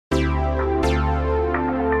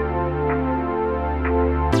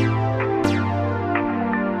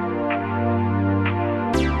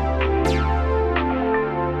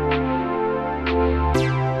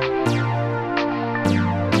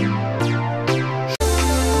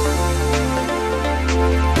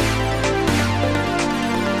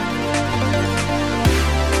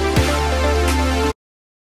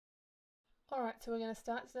So we're going to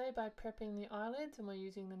start today by prepping the eyelids, and we're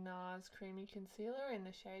using the Nars Creamy Concealer in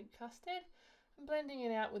the shade Custard and blending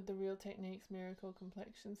it out with the Real Techniques Miracle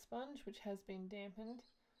Complexion Sponge, which has been dampened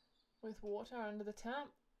with water under the tap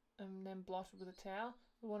and then blotted with a towel.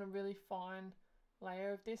 We want a really fine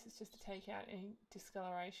layer of this. It's just to take out any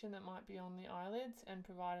discoloration that might be on the eyelids and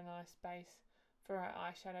provide a nice base for our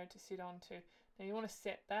eyeshadow to sit onto. Now you want to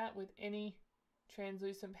set that with any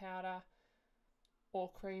translucent powder or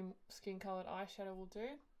cream skin coloured eyeshadow will do.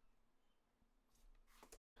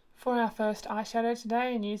 For our first eyeshadow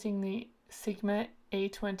today, and using the Sigma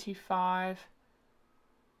E25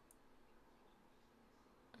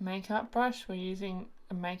 makeup brush, we're using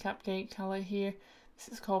a Makeup Geek colour here. This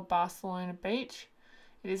is called Barcelona Beach.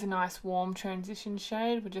 It is a nice warm transition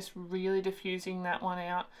shade. We're just really diffusing that one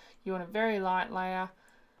out. You want a very light layer,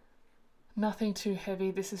 nothing too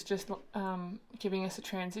heavy. This is just giving us a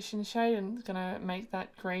transition shade, and it's going to make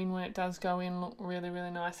that green when it does go in look really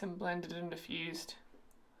nice and blended and diffused.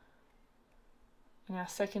 And our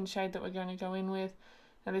second shade that we're going to go in with,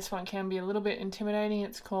 now this one can be a little bit intimidating,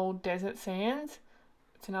 it's called Desert Sands.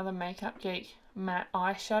 It's another Makeup Geek matte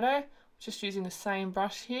eyeshadow, just using the same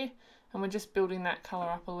brush here, and we're just building that colour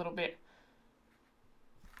up a little bit.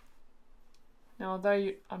 Now although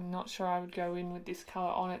I'm not sure I would go in with this colour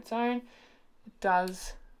on its own, it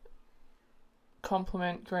does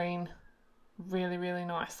complement green really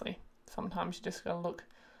nicely. Sometimes you just got to look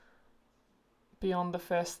beyond the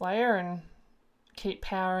first layer and keep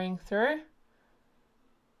powering through.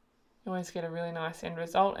 You always get a really nice end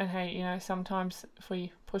result. And hey, you know, sometimes if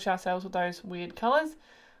we push ourselves with those weird colours,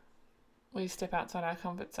 we step outside our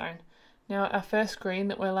comfort zone. Now our first green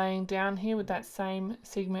that we're laying down here with that same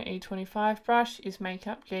Sigma E25 brush is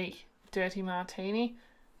Makeup Geek Dirty Martini.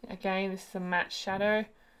 Again, this is a matte shadow.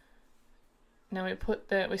 Now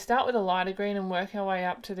we start with a lighter green and work our way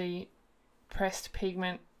up to the Pressed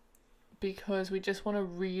Pigment, because we just want to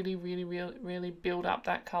really build up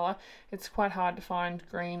that colour. It's quite hard to find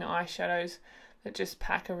green eyeshadows that just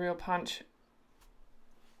pack a real punch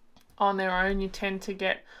on their own. You tend to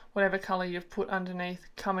get whatever colour you've put underneath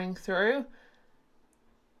coming through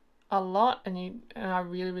a lot, and I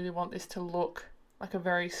really want this to look like a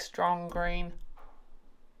very strong green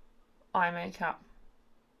eye makeup.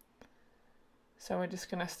 So we're just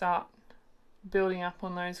going to start building up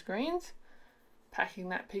on those greens, packing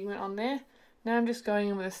that pigment on there. Now I'm just going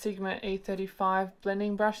in with a Sigma E35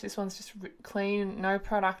 blending brush. This one's just clean, no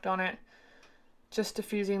product on it, just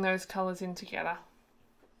diffusing those colours in together.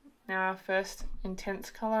 Now our first intense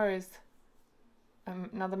colour is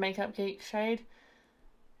another Makeup Geek shade.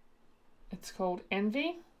 It's called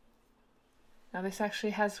Envy. Now this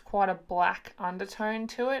actually has quite a black undertone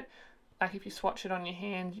to it. Like if you swatch it on your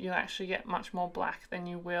hand, you'll actually get much more black than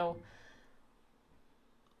you will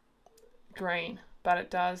green. But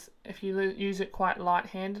it does, if you use it quite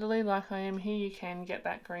light-handedly like I am here, you can get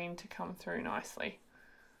that green to come through nicely.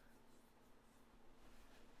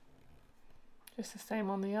 Just the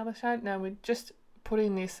same on the other side. Now we're just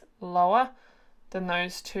putting this lower than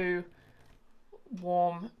those two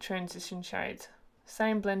warm transition shades.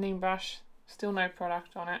 Same blending brush, still no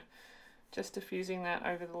product on it, just diffusing that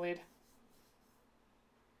over the lid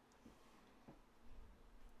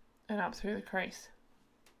and up through the crease.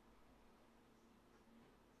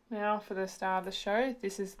 Now for the star of the show,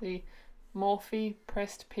 this is the Morphe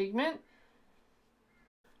Pressed Pigment.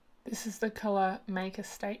 This is the colour Make a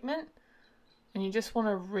Statement, and you just want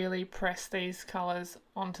to really press these colours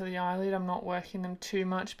onto the eyelid. I'm not working them too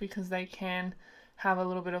much because they can have a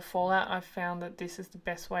little bit of fallout. I've found that this is the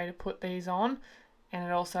best way to put these on, and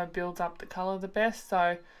it also builds up the colour the best.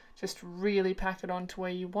 So just really pack it onto where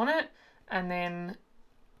you want it, and then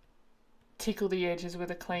tickle the edges with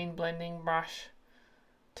a clean blending brush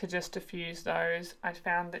to just diffuse those. I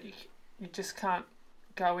found that you just can't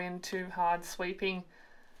go in too hard sweeping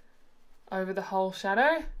over the whole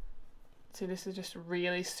shadow. So this is just a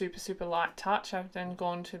really super light touch. I've then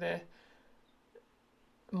gone to the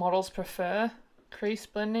Models Prefer crease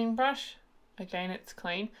blending brush. Again, it's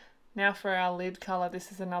clean. Now for our lid colour,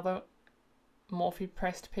 this is another Morphe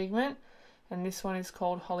Pressed Pigment, and this one is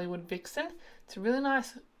called Hollywood Vixen. It's a really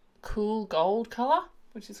nice cool gold colour,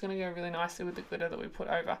 which is going to go really nicely with the glitter that we put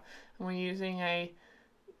over. And we're using a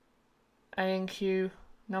A&Q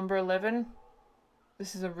number 11.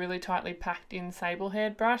 This is a really tightly packed in sable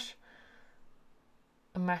haired brush.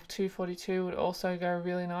 A MAC 242 would also go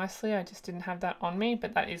really nicely. I just didn't have that on me,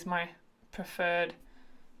 but that is my preferred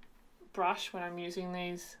brush when I'm using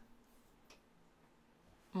these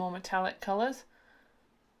more metallic colours.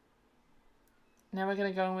 Now we're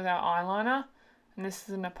going to go in with our eyeliner, and this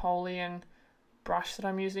is a Napoleon brush that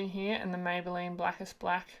I'm using here and the Maybelline Blackest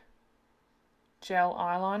Black gel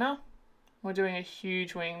eyeliner. We're doing a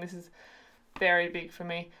huge wing. This is very big for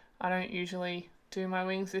me. I don't usually do my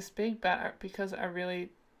wings this big, but because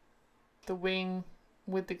the wing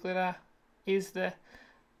with the glitter is the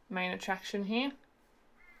main attraction here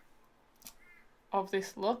of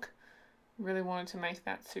this look. Really wanted to make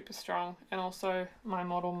that super strong. And also my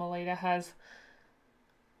model Melita has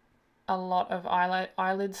a lot of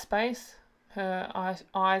eyelid space. Her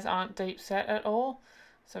eyes aren't deep set at all,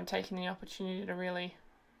 so I'm taking the opportunity to really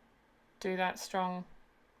do that strong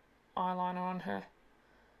eyeliner on her.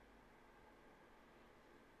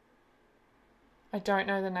 I don't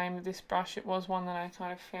know the name of this brush. It was one that I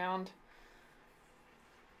kind of found.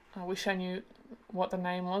 I wish I knew what the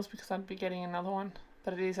name was because I'd be getting another one.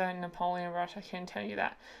 But it is a Napoleon brush, I can tell you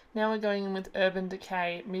that. Now we're going in with Urban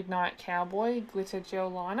Decay Midnight Cowboy Glitter Gel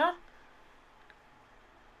Liner.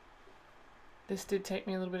 This did take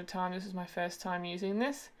me a little bit of time. This is my first time using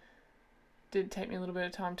this. Did take me a little bit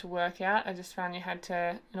of time to work out. I just found you had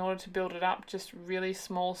to, in order to build it up, just really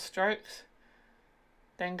small strokes.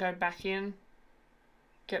 Then go back in,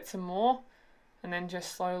 get some more, and then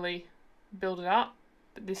just slowly build it up.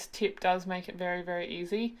 But this tip does make it very, very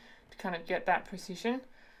easy to kind of get that precision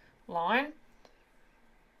line.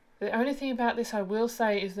 The only thing about this I will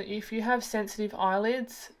say is that if you have sensitive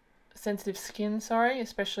skin,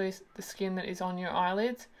 especially the skin that is on your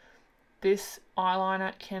eyelids, this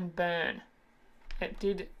eyeliner can burn. It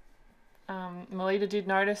did, Melita did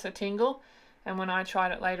notice a tingle, and when I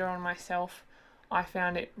tried it later on myself, I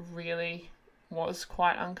found it really was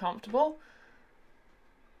quite uncomfortable.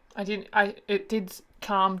 It did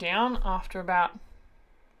calm down after about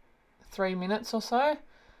 3 minutes or so,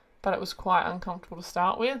 but it was quite uncomfortable to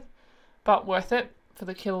start with, but worth it for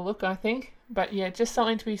the killer look, I think. But yeah, just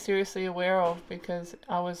something to be seriously aware of because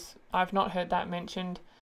I've not heard that mentioned.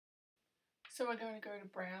 So we're going to go to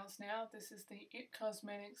brows now. This is the IT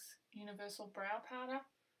Cosmetics Universal Brow Powder.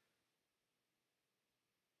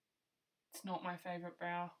 It's not my favourite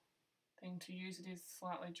brow thing to use. It is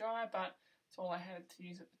slightly dry, but it's all I had to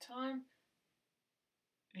use at the time.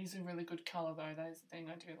 It is a really good colour though, that is the thing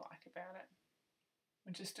I do like about it.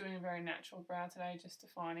 We're just doing a very natural brow today, just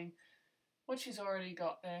defining what she's already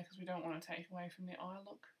got there because we don't want to take away from the eye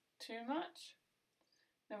look too much.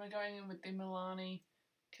 Then we're going in with the Milani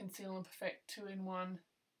Conceal and Perfect 2-in-1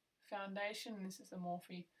 foundation. This is the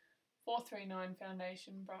Morphe 439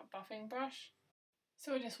 foundation buffing brush.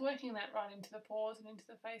 So we're just working that right into the pores and into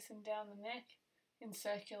the face and down the neck in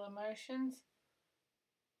circular motions.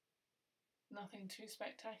 Nothing too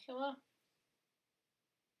spectacular.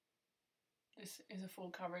 This is a full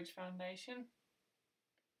coverage foundation.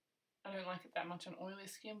 I don't like it that much on oily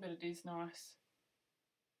skin, but it is nice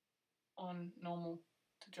on normal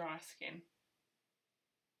to dry skin.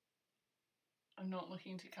 I'm not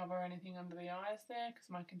looking to cover anything under the eyes there because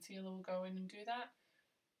my concealer will go in and do that,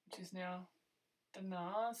 which is now the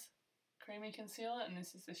Nars Creamy Concealer, and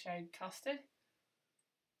this is the shade Custard.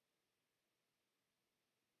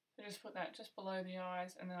 So just put that just below the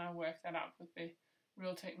eyes, and then I work that up with the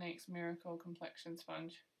Real Techniques Miracle Complexion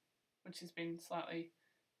Sponge, which has been slightly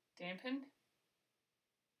dampened.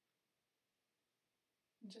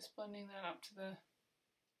 And just blending that up to the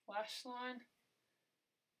lash line,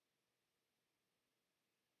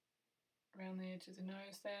 around the edge of the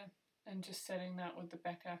nose there, and just setting that with the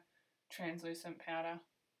Becca translucent powder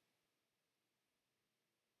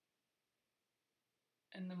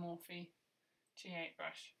and the Morphe G8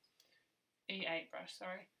 brush. E8 brush,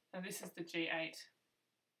 sorry. Now this is the G8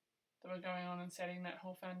 that we're going on and setting that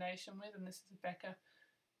whole foundation with, and this is the Becca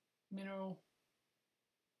Mineral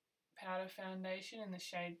Powder Foundation in the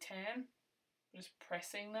shade Tan. I'm just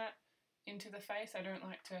pressing that into the face. I don't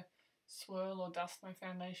like to swirl or dust my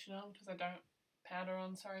foundation on because I don't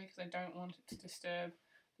want it to disturb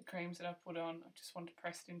the creams that I've put on. I just want to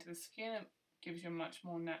press it into the skin. It gives you a much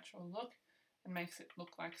more natural look and makes it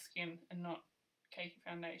look like skin and not cakey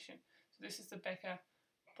foundation. So this is the Becca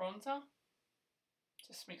bronzer.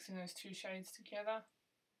 Just mixing those two shades together.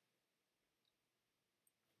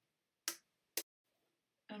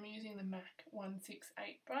 I'm using the MAC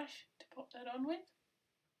 168 brush to pop that on with.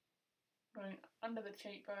 Going under the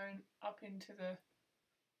cheekbone, up into the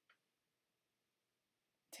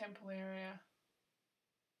temple area.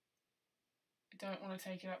 I don't want to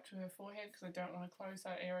take it up to her forehead because I don't want to close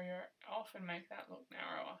that area off and make that look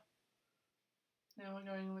narrower. Now we're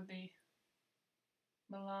going with the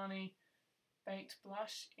Milani Baked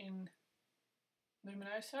Blush in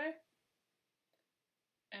Luminoso.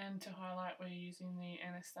 And to highlight, we're using the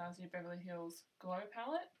Anastasia Beverly Hills Glow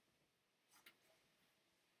Palette.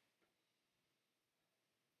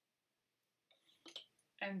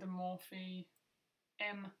 and the Morphe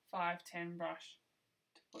M510 brush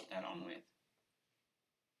to put that on with.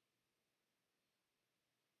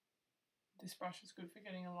 This brush is good for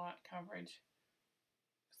getting a light coverage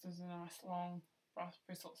because there's a nice long brush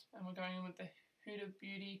bristles. And we're going in with the Huda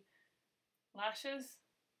Beauty lashes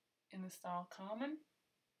in the style Carmen.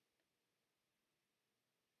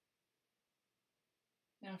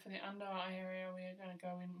 Now for the under eye area, we are going to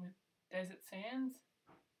go in with Desert Sands,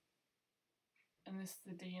 and this is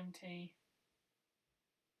the DMT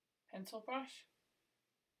pencil brush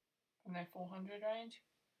from their 400 range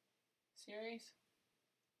series,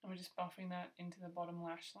 and we're just buffing that into the bottom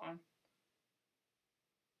lash line.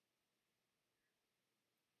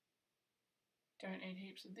 Don't need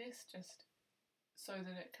heaps of this, just so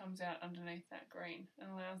that it comes out underneath that green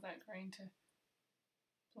and allows that green to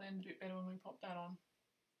blend a bit better when we pop that on.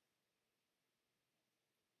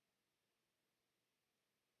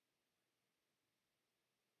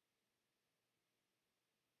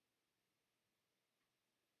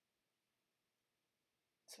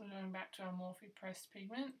 So we're going back to our Morphe Pressed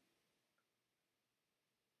Pigment.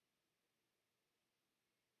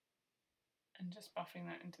 And just buffing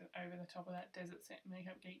that into over the top of that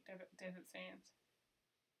Makeup Geek Desert Sands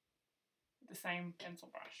with the same pencil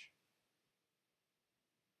brush.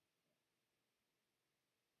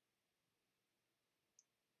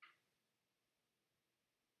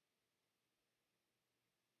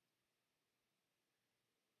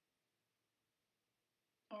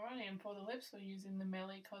 Alrighty, and for the lips we're using the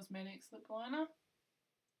Melly Cosmetics lip liner.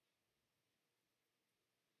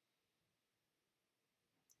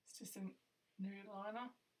 It's just a nude liner.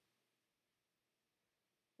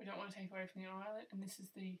 We don't want to take away from the eyelid, and this is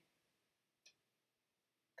the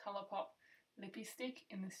Colourpop Lippy Stick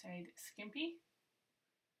in the shade Skimpy.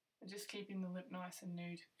 We're just keeping the lip nice and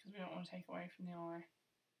nude because we don't want to take away from the eye.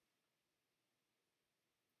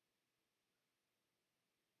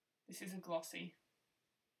 This is a glossy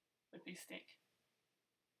lippy stick.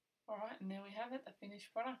 Alright, and there we have it, the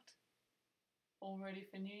finished product. All ready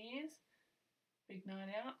for New Year's. Big night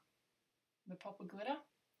out. The pop of glitter.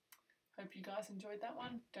 Hope you guys enjoyed that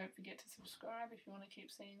one. Don't forget to subscribe if you want to keep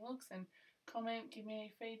seeing looks, and comment, give me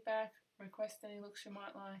any feedback, request any looks you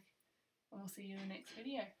might like, and we'll see you in the next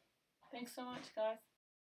video. Thanks so much, guys.